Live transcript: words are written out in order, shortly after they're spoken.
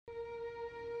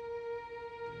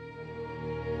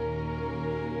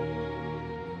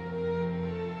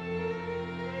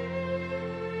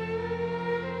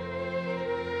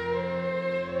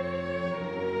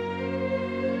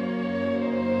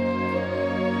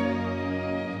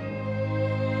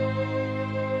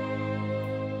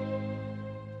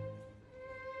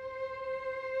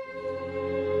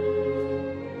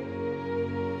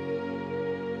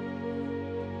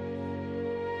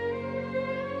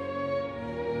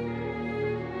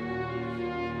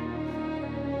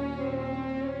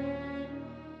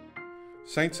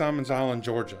St. Simon's Island,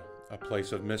 Georgia, a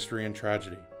place of mystery and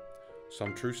tragedy,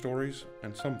 some true stories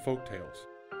and some folk tales.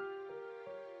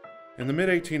 In the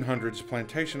mid-1800s,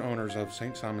 plantation owners of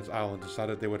St. Simon's Island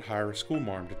decided they would hire a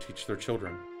schoolmarm to teach their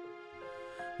children.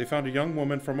 They found a young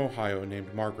woman from Ohio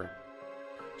named Margaret.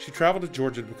 She traveled to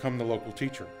Georgia to become the local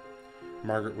teacher.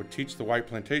 Margaret would teach the white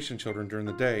plantation children during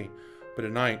the day, but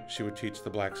at night she would teach the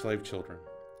black slave children.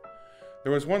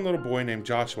 There was one little boy named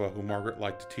Joshua who Margaret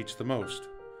liked to teach the most.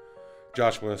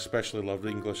 Joshua especially loved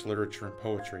English literature and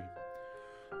poetry.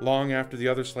 Long after the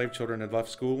other slave children had left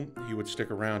school, he would stick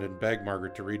around and beg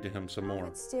Margaret to read to him some more.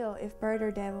 But still, if bird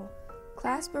or devil,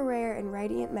 clasp a rare and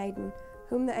radiant maiden,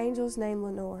 whom the angels name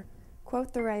Lenore,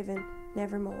 quoth the raven,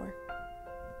 nevermore.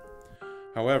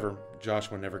 However,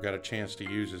 Joshua never got a chance to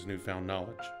use his newfound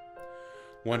knowledge.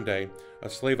 One day, a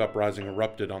slave uprising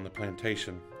erupted on the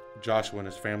plantation. Joshua and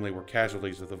his family were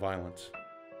casualties of the violence.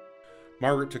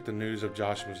 Margaret took the news of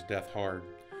Joshua's death hard.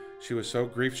 She was so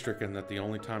grief-stricken that the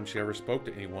only time she ever spoke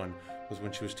to anyone was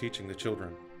when she was teaching the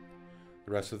children.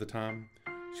 The rest of the time,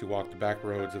 she walked the back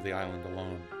roads of the island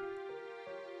alone.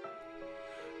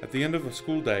 At the end of a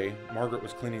school day, Margaret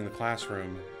was cleaning the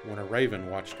classroom when a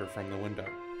raven watched her from the window.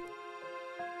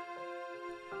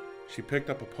 She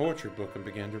picked up a poetry book and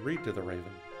began to read to the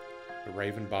raven. The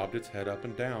raven bobbed its head up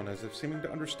and down as if seeming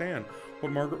to understand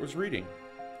what Margaret was reading.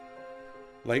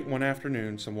 Late one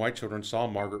afternoon, some white children saw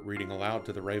Margaret reading aloud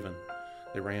to the raven.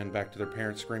 They ran back to their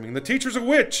parents screaming, "The teacher's a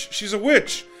witch! She's a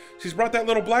witch! She's brought that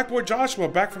little black boy Joshua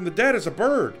back from the dead as a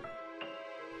bird!"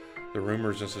 The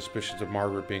rumors and suspicions of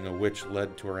Margaret being a witch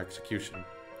led to her execution.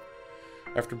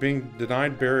 After being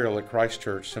denied burial at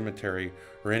Christchurch Cemetery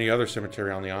or any other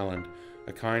cemetery on the island,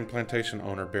 a kind plantation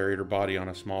owner buried her body on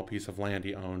a small piece of land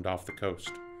he owned off the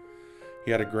coast.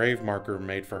 He had a grave marker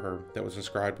made for her that was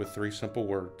inscribed with 3 simple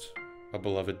words: a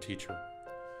beloved teacher.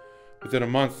 Within a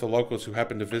month, the locals who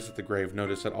happened to visit the grave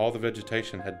noticed that all the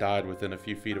vegetation had died within a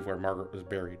few feet of where Margaret was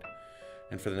buried,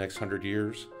 and for the next 100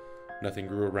 years, nothing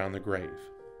grew around the grave.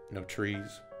 No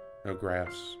trees, no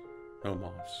grass, no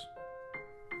moss.